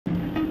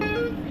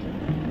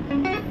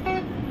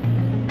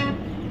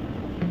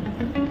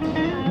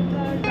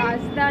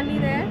Rajdhani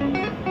there.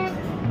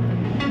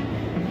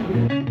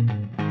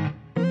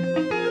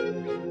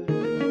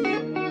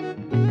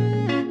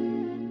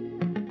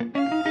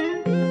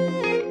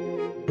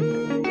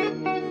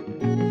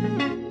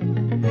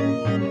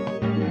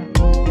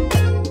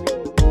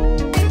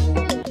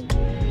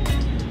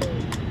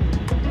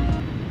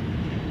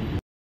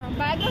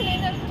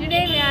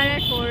 Today we are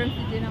at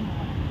Cynthia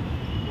Mall.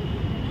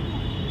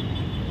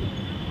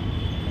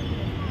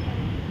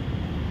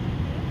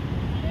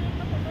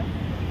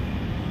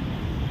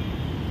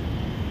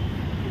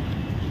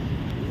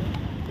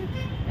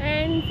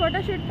 And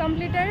photo shoot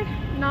completed.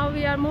 Now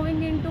we are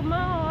moving into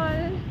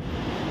mall.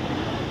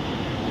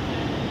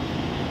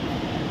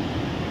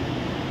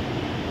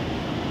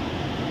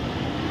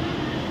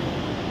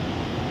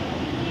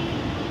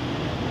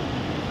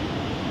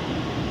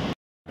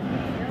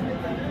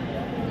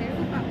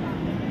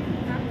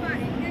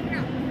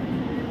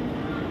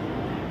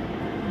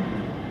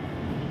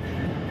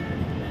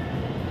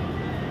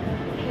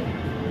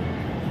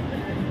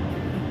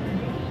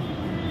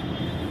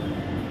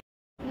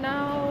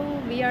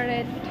 We are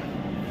at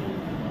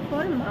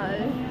Mall.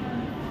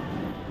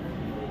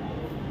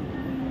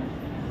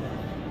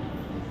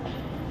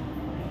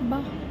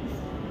 Bah,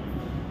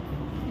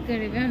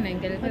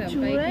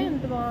 చూడ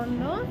ఎంత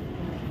బాగుందో.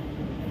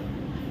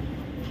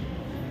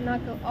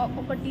 నాకు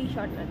ఒక T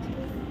shirt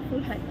నచ్చింది,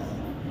 full hands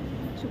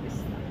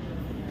చూపిస్తా.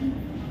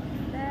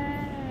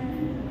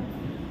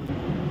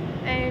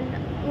 And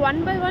 1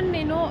 by 1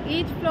 నేను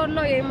each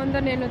ఫ్లోర్లో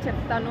ఏముందో నేను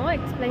చెప్తాను,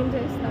 ఎక్స్ప్లెయిన్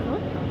చేస్తాను.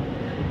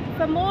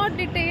 For more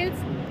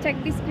details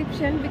check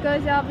description,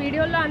 because ఆ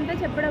వీడియోలో అంతా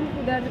చెప్పడం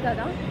కుదరదు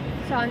కదా,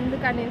 సో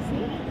అందుకనేసి.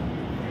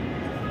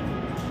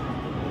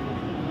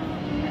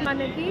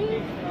 మనకి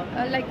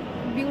లైక్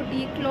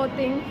బ్యూటీ,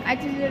 క్లోతింగ్,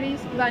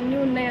 యాక్సెసరీస్ ఇవన్నీ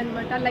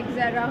ఉన్నాయన్నమాట. లైక్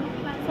జరా,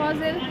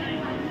 Faasil,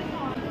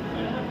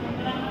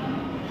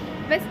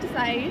 west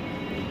side,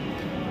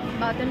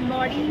 bath and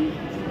body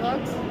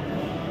works,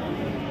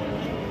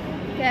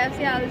 KFC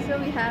also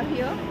we have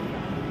here.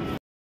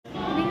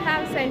 We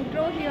have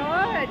Centro here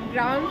at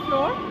ground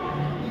floor.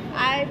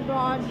 I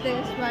brought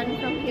this one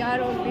from here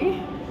only.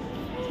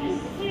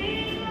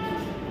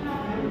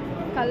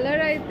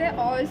 Colour అయితే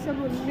ఆల్సమ్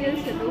ఉంది,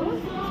 అసలు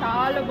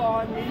చాలా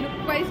బాగుంది.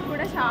 Look wise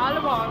కూడా చాలా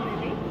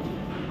బాగుంది.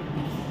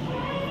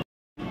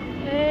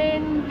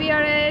 And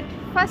we are at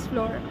first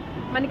floor.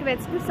 మనకి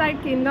west side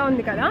కింద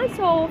ఉంది కదా,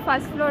 సో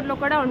ఫస్ట్ ఫ్లోర్లో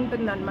కూడా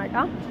ఉంటుంది అనమాట.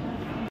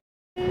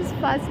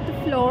 First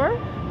floor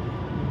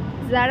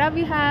Zara,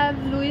 we have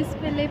Louis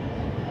Philippe,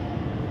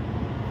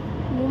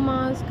 Puma,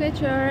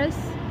 Skechers,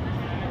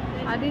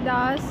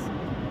 Adidas.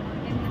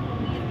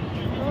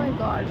 Oh my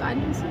god,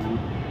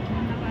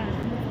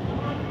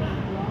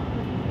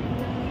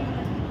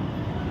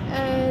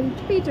 and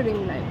Peter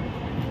England.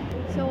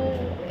 So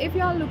if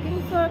you are looking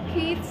for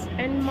kids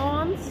and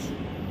moms,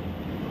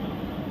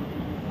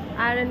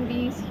 R&B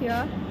is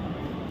here.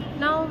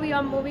 Now we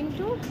are moving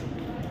to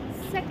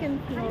second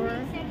floor.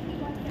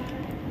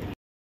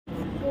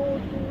 Go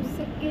to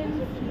second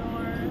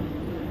floor.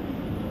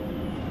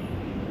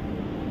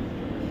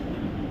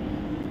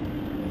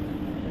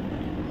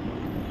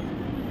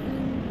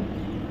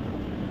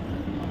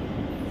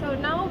 So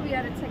now we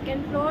are at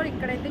second floor.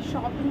 ikkadaithe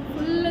shopping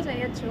full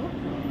cheyochu,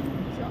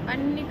 so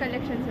anni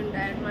collections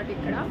untayi annamata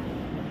ikkada.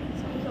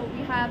 So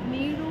we have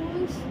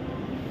needles,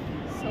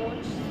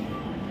 soaps,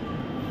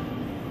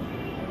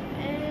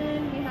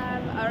 and we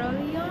have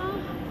Aurelia.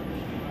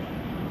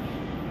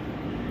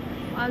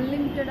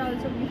 Unlimited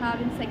also we have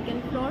in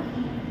second floor.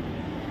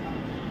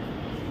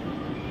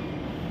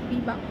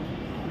 Biba.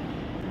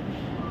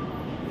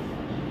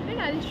 And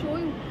I'll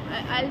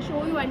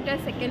show you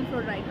entire second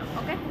floor right now,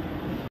 okay?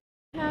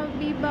 We have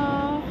Biba.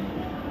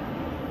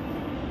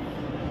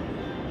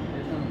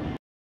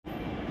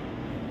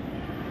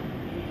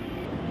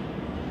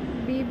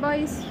 Biba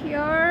is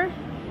here.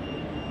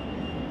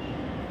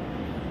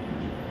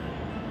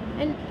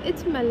 And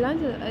it's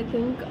Melange, I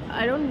think.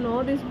 I don't know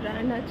this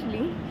brand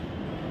actually.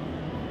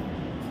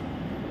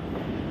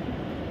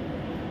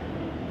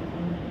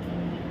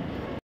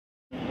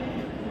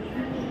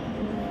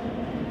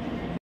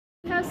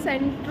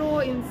 Centro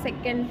in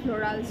second floor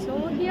also.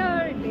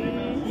 Here it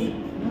is.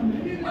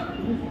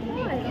 Oh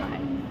my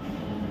god.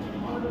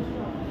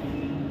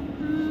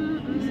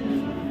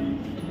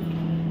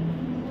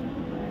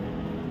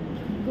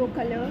 Go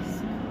colors,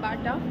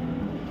 Bata.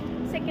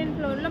 Second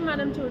floor lo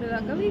manam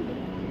chudadaga we.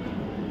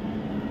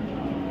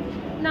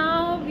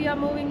 Now we are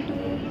moving to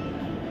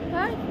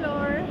third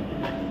floor.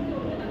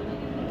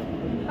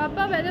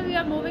 Papa, whether we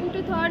are moving to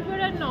third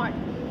floor or not?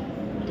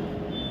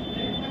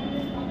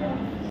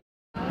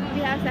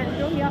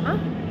 Centro here, huh?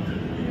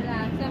 We'll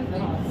have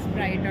something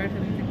Sprite or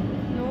something.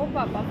 No,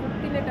 Papa. Food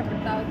తినేటప్పుడు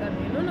తాగుతాను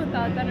నేను. నువ్వు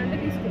తాగుతానంటే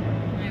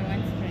తీసుకుంటాను. I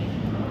want Sprite.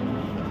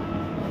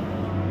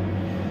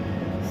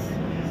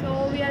 So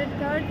we are at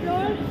third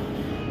floor.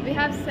 We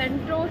have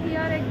Centro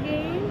here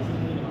again.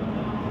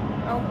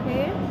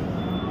 Okay.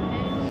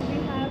 And we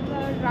have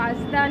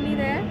Rajdhani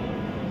there.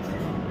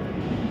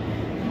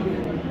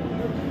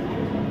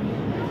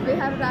 We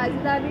have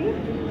Rajdhani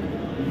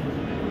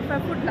for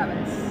food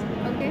lovers.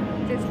 Okay. okay,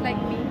 just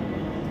like me.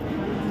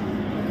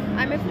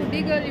 I'm a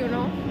foodie girl, you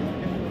know.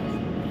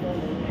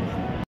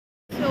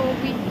 So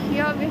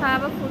here we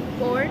have a food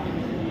court.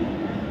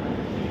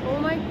 Oh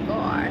my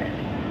god.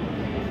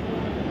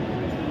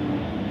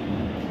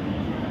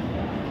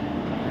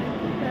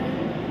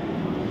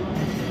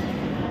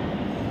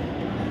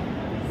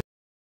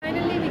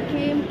 Finally we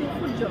came to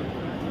food zone.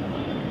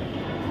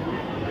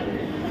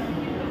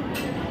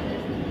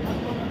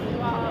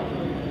 Wow.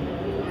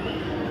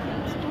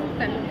 It's too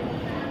tempting.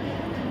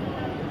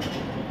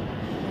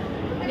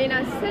 నేను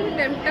అస్సలు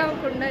tempt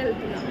అవ్వకుండా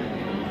వెళ్తున్నా.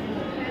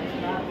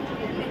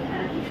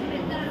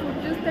 Food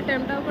చూస్తే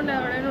tempt అవ్వకుండా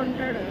ఎవడైనా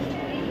ఉంటాడు.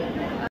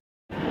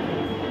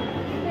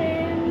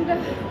 And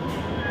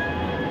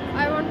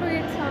I want to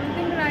eat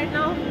something right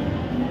now.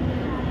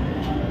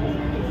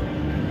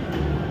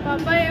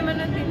 పాపా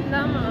ఏమైనా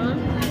తిందామా?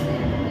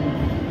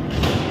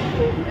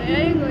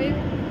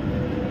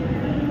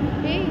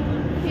 Hey,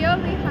 here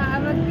we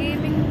have a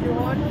gaming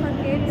zone for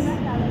kids.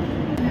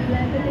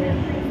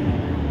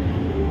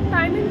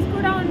 Timings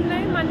kuda unnai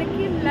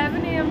manaki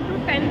 11 AM to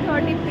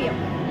 10:30 PM.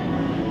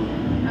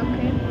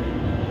 Okay.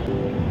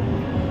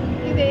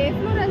 Ide A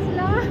floor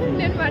asla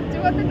నేను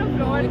మర్చిపోతున్న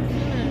floor.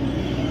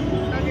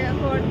 Okay,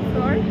 fourth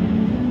floor.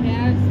 They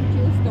have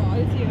two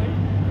stalls here.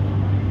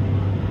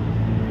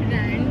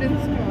 Random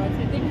stalls.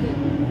 I think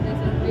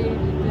there's a very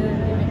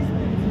little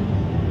expensive.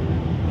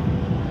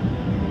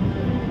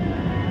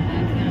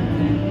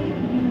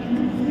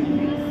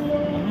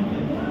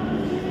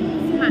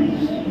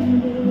 Smash.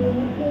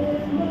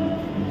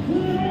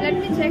 Let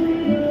me check.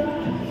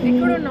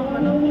 Ekkudu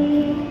unnam.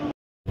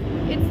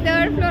 It's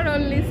third floor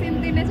only.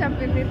 Cynthia ne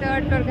cheppindi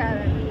third floor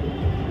kaadani.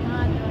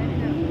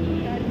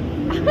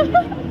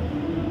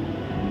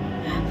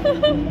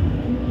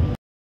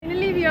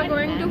 Finally we are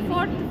going to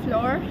fourth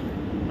floor.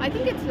 I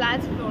think it's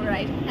last floor,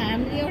 right?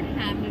 Hamley or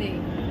Hamley?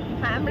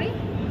 Hamley?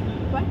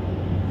 What?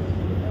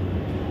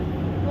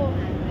 Oh,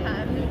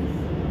 Hamley.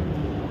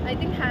 I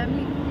think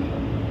Hamley.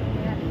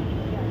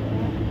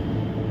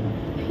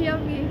 Here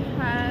we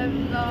have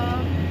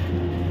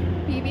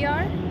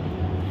PVR.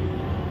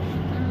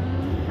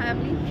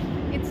 Hamley.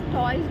 It's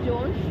toys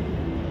zone.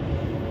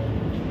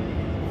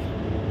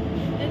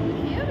 And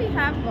here we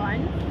have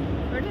one.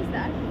 What is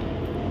that?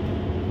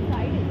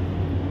 Fridays.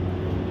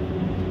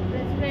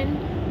 Restaurant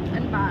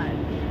and bar.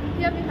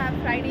 Here we have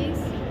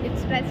Fridays.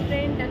 It's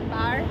restaurant and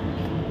bar.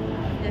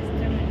 Just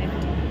a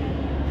minute.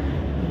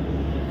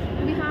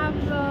 We have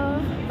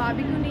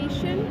Barbecue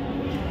Nation,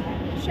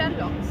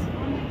 Sherlock's,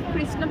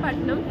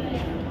 Krishnapatnam,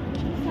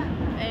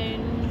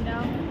 and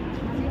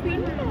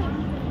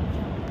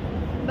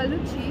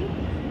Baluchi.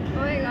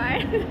 Oh my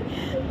god,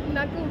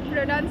 naku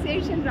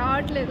pronunciation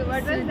ravatledu.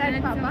 What was that,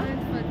 Papa?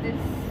 For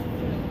this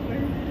floor.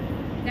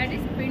 That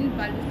is Pin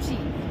Baluchi.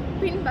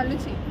 Pin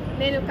Baluchi.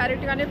 నేను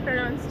కరెక్ట్గానే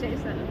pronounce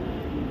చేశాను.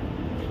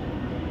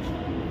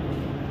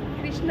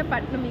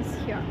 Krishnapatnam is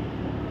here.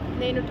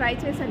 నేను try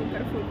చేశాను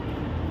ఇక్కడ food.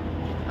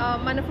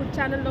 మన food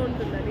ఛానల్లో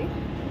ఉంటుంది అది.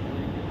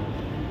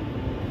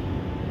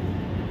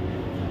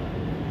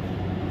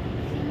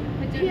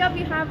 Here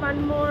we have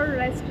one more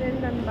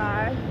restaurant and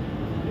bar.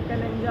 You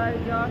can enjoy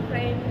with your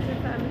friends and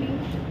family.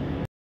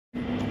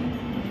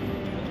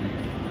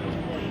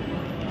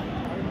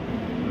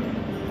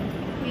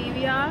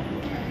 PVR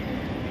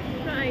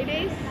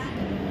Fridays.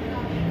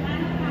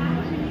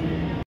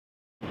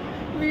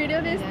 Video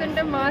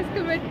తీస్తుంటే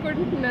మాస్కులు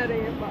పెట్టుకుంటున్నారు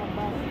పాప.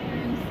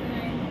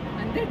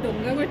 అంటే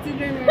దొంగ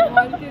వచ్చిండ్రేమో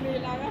వాళ్ళకి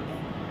ఇలాగా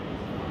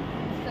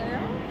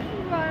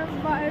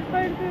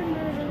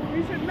భయపడుతున్నారు.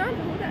 We should not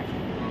do that.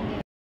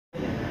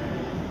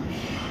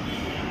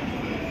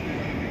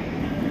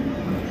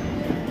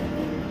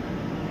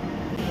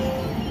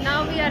 Now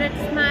we are at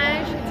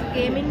Smash. It's a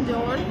gaming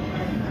zone.